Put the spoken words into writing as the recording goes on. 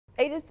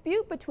A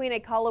dispute between a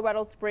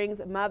Colorado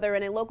Springs mother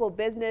and a local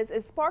business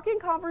is sparking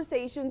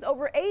conversations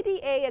over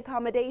ADA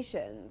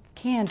accommodations.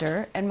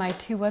 Candor and my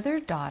two other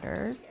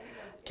daughters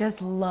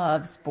just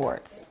love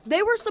sports.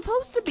 They were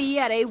supposed to be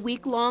at a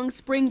week-long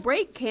spring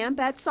break camp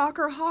at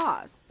Soccer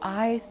Haas.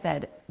 I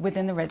said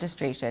within the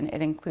registration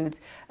it includes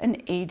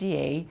an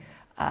ADA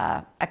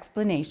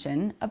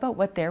explanation about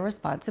what their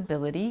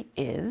responsibility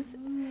is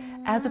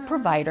as a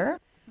provider.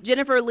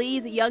 Jennifer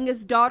Lee's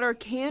youngest daughter,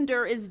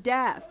 Candor, is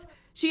deaf.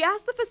 She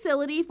asked the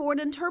facility for an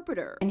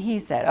interpreter. And he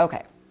said,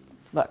 okay,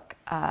 look,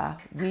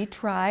 we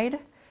tried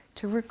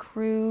to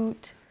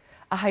recruit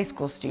a high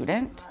school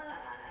student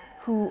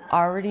who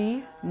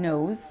already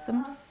knows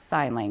some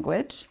sign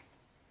language.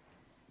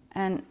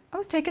 And I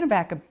was taken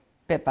aback a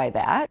bit by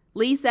that.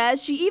 Lee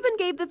says she even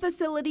gave the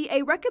facility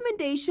a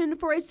recommendation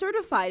for a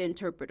certified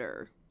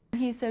interpreter.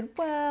 He said,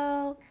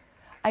 well,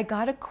 I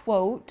got a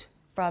quote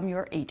from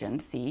your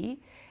agency,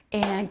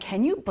 and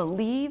can you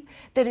believe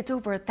that it's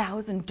over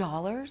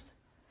 $1,000?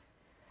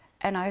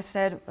 And I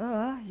said,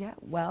 yeah,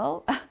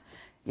 well,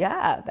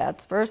 yeah,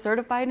 that's for a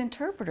certified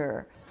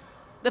interpreter.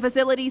 The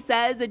facility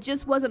says it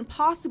just wasn't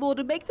possible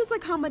to make this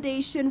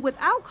accommodation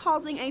without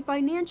causing a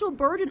financial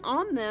burden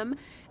on them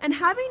and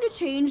having to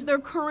change their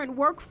current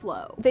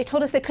workflow. They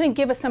told us they couldn't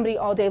give us somebody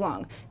all day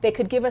long. They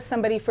could give us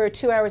somebody for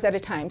 2 hours at a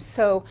time.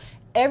 So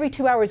every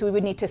 2 hours we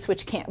would need to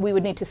switch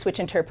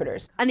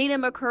interpreters. Anita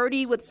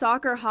McCurdy with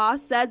Soccer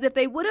Haas says if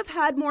they would have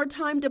had more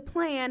time to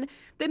plan,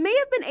 they may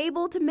have been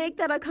able to make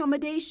that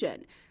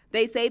accommodation.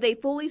 They say they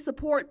fully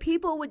support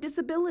people with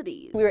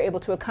disabilities. We were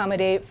able to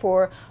accommodate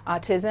for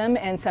autism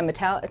and some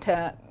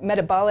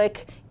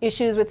metabolic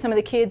issues with some of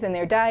the kids and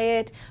their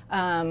diet,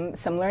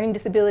 some learning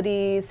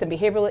disabilities, some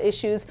behavioral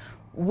issues.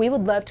 We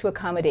would love to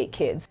accommodate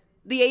kids.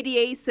 The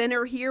ADA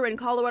Center here in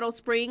Colorado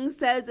Springs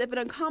says if an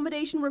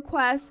accommodation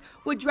request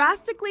would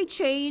drastically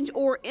change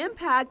or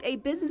impact a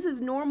business's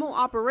normal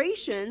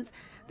operations,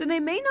 then they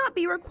may not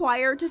be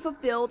required to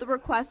fulfill the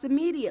request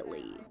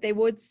immediately. They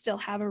would still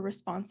have a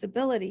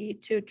responsibility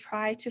to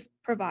try to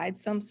provide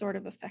some sort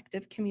of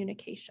effective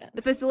communication.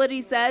 The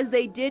facility says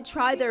they did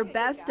try their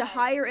best to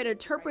hire an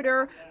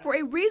interpreter for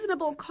a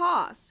reasonable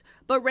cost,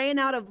 but ran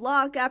out of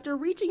luck after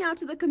reaching out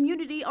to the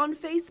community on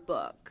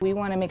Facebook. We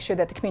want to make sure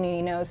that the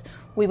community knows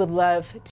we would love